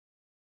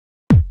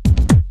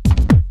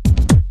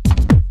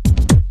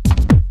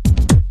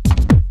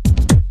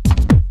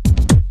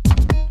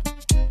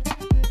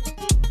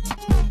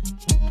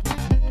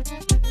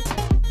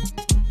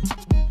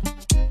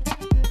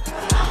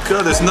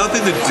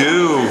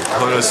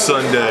on a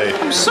Sunday?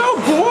 I'm so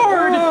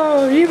bored!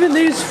 Oh, even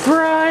these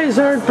fries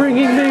aren't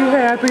bringing me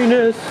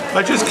happiness.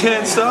 I just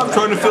can't stop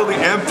trying to fill the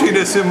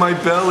emptiness in my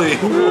belly.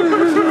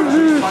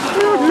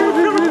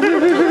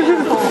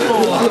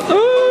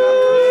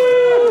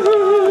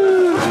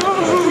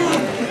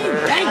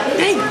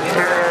 Hey,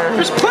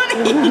 there's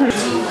plenty!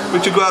 We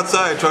should go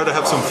outside and try to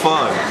have some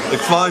fun. Like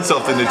find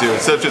something to do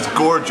instead of just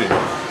gorging. Are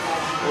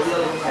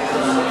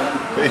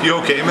you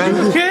okay, man?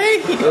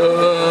 Okay?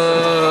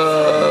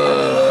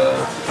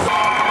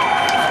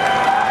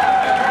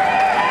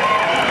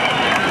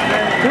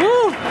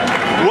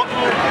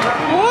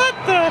 What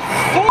the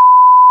f***?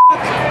 I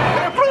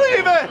can't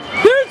believe it!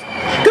 There's a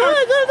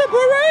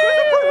parade!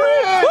 There's a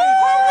parade!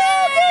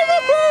 There's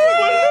a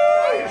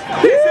parade!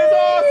 This is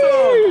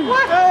awesome!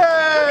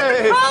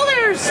 Hey!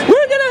 Colors!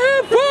 We're gonna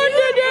have fun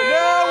today!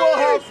 Now we'll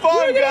have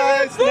fun,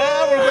 guys!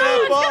 Now we're gonna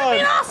have It's gonna be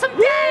an fun! awesome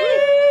day!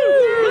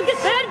 Look at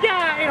that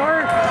guy or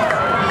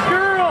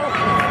girl!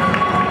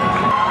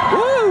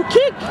 Whoa,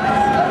 kick!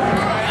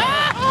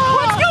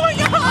 What's going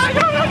on? I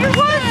don't know your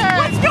words!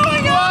 What's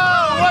going on?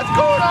 Whoa! What's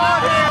going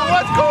on here?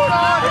 What's going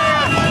on here?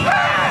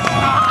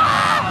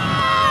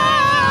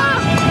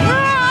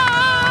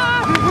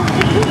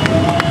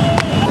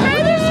 Hey,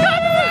 there's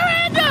Carmen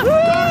Miranda!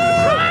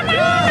 Carmen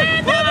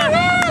Miranda!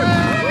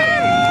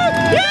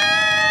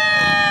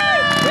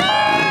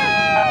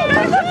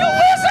 Look, a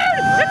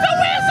wizard! It's a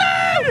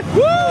wizard!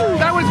 Woo!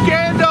 That was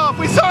Gandalf!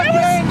 We saw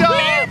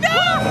Gandalf!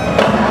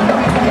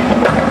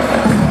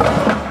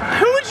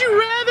 Who would you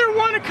rather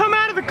want to come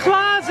out of the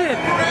closet?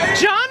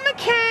 John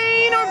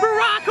McCain or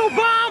Barack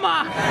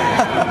Obama?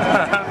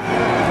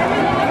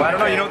 Well, I don't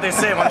know, you know what they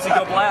say, once you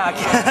go black.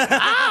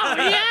 Oh,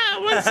 yeah,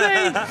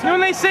 when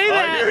they say I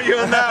that. hear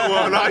you on that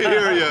one. I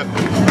hear you.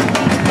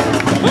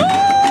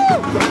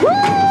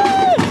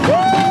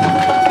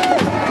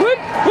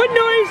 What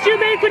noise do you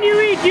make when you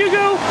eat? Do you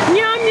go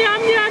yum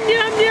yum yum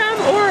yum yum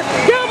or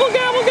gobble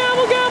gobble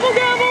gobble gobble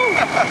gobble?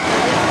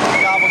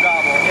 Gobble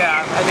gobble.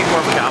 Yeah, I think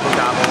more of a gobble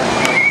gobble.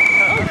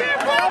 Okay,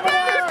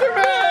 Blueberry! Mr.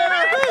 Mayor!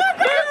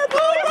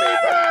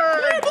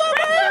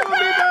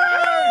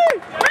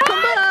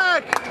 Come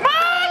back!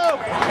 Oh,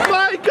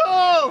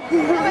 Michael!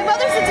 My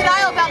mother's in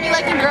denial about me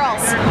liking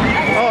girls.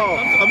 Oh,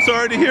 I'm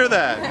sorry to hear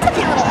that.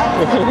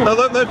 Now,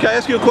 can I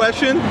ask you a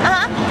question?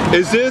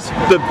 Is this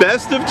the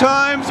best of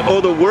times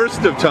or the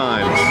worst of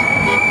times?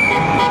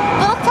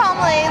 Little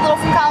Tomley, little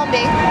from column B.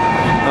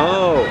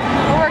 Oh,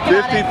 We're working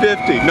on it.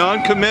 50-50,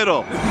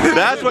 non-committal.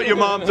 That's what your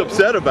mom's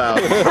upset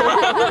about. We're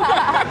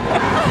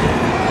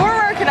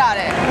working on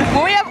it.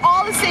 When we have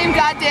all the same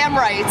goddamn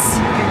rights,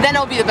 then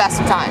it'll be the best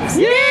of times.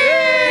 Yay! Yeah!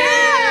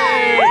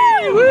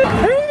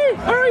 Hey,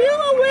 are you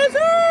a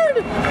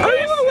wizard? Are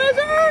you a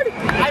wizard?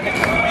 I'm a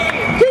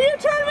queen. Can you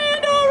turn me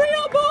into a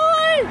real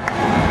boy?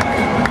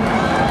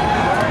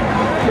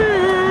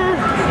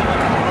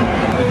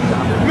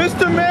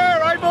 Mr.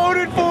 Mayor, I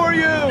voted for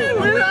you!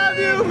 We love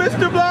you,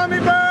 Mr.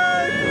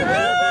 Blomyberg!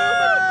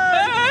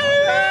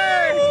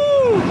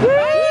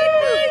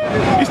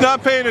 Hey! He's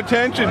not paying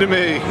attention to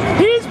me.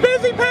 He's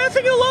busy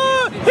passing a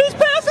law. He's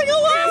passing a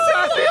law. He's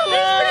passing a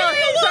law.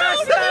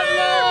 Pass that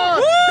law.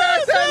 Woo,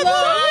 Pass that so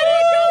law. excited.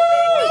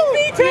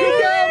 You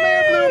go,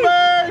 Mayor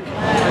Bloomberg!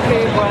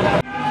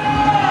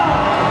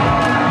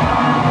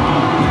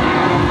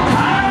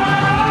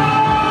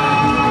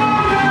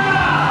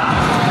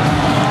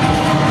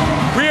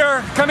 We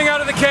are coming out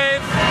of the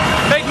cave,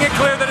 making it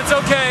clear that it's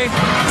okay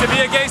to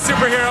be a gay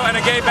superhero and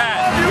a gay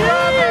bat.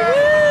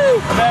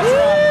 That's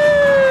right.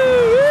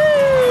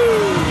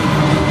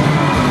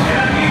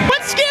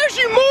 What scares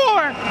you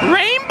more?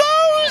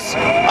 Rainbows?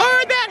 Or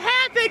that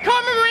hat that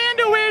Carmen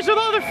Miranda wears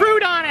with all the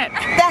fruit on it?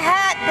 The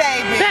hat,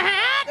 baby. The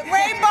hat? The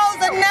rainbows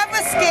are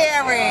never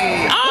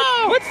scary.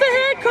 Oh! What's the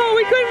hat called?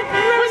 We couldn't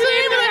remember What's the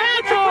name of the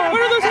hat called? What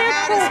are those The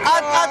hats hat is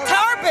called? a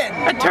turban.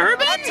 A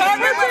turban? A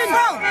turban with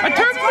fruit. A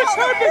turban with It's called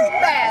a turban. fruit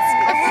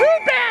basket. A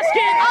fruit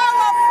basket! Oh,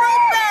 a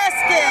fruit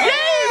basket.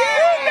 Yay,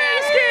 fruit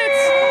baskets!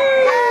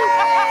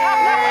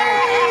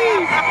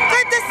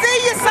 Good to see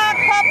you, sock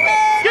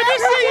puppet. Good to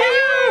see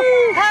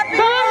you! Happy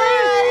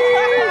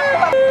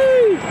Bye.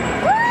 birthday.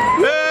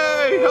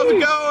 Hey, how's it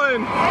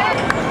going?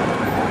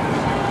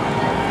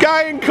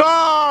 Guy in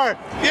car!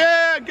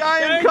 Yeah,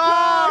 guy in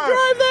car!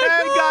 Drive that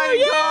Hey, car! guy in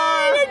Yay,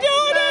 car! you're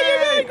doing it!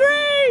 You're doing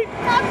great!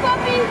 Hi,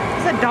 puppy.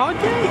 Is that dog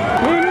gay? I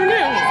don't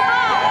know.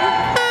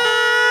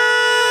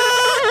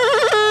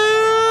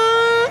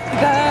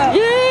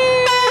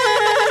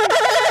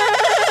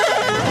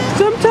 Yeah!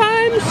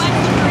 Sometimes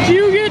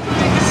you get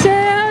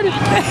sad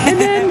and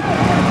then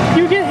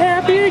you get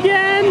happy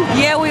again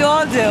Yeah, we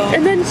all do.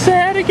 and then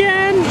sad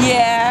again.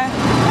 Yeah,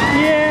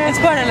 Yeah. it's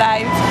part of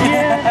life.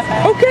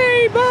 Yeah.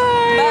 Okay,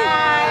 bye.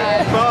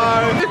 Bye.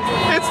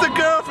 Bye. It's the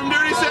girl from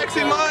Dirty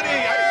Sexy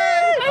Money! I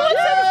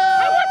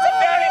want some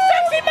dirty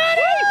sexy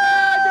money!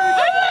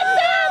 I want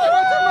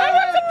some!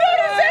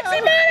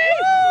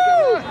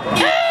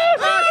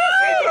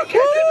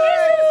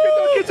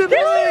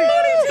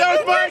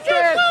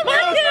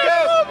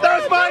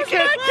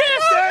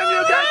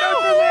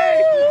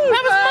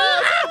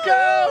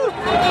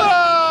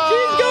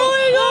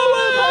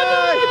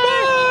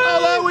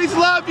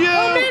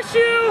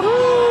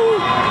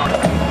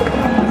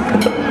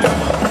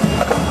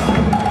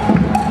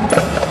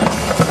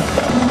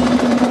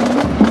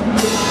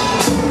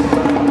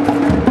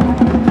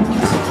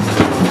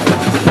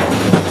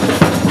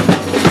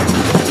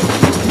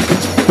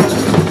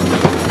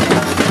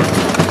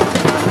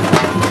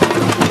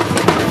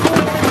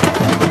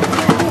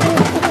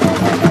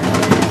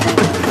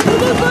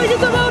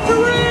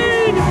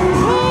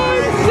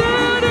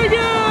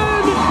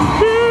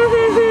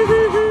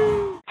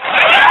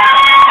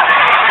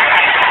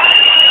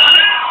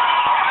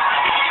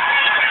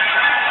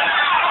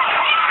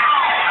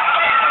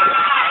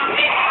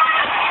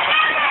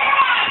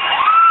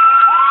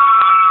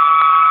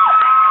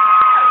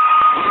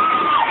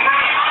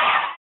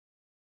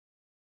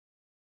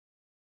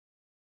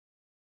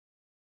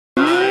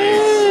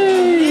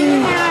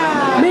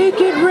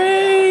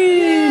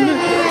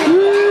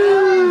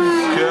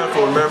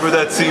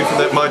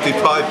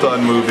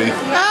 done movie.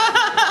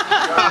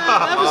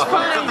 That was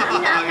funny.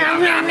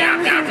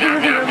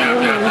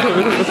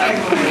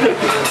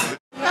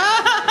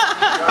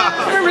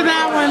 Remember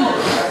that one?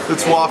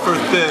 It's wafer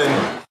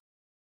thin.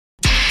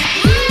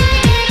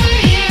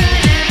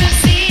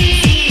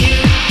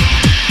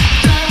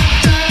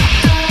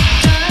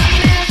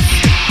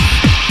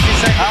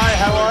 Hi,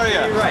 how are you?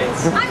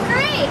 I'm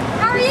great.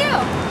 How are you?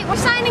 We're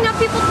signing up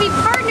people to be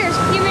partners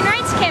with Human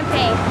Rights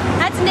Campaign.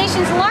 That's the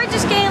nation's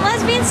largest gay and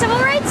lesbian civil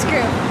rights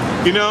group.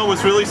 You know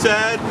what's really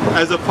sad?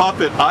 As a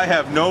puppet, I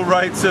have no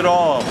rights at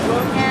all.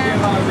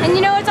 Yeah. And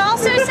you know what's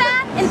also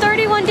sad? In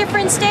 31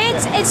 different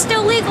states, it's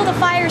still legal to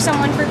fire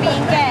someone for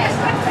being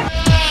gay.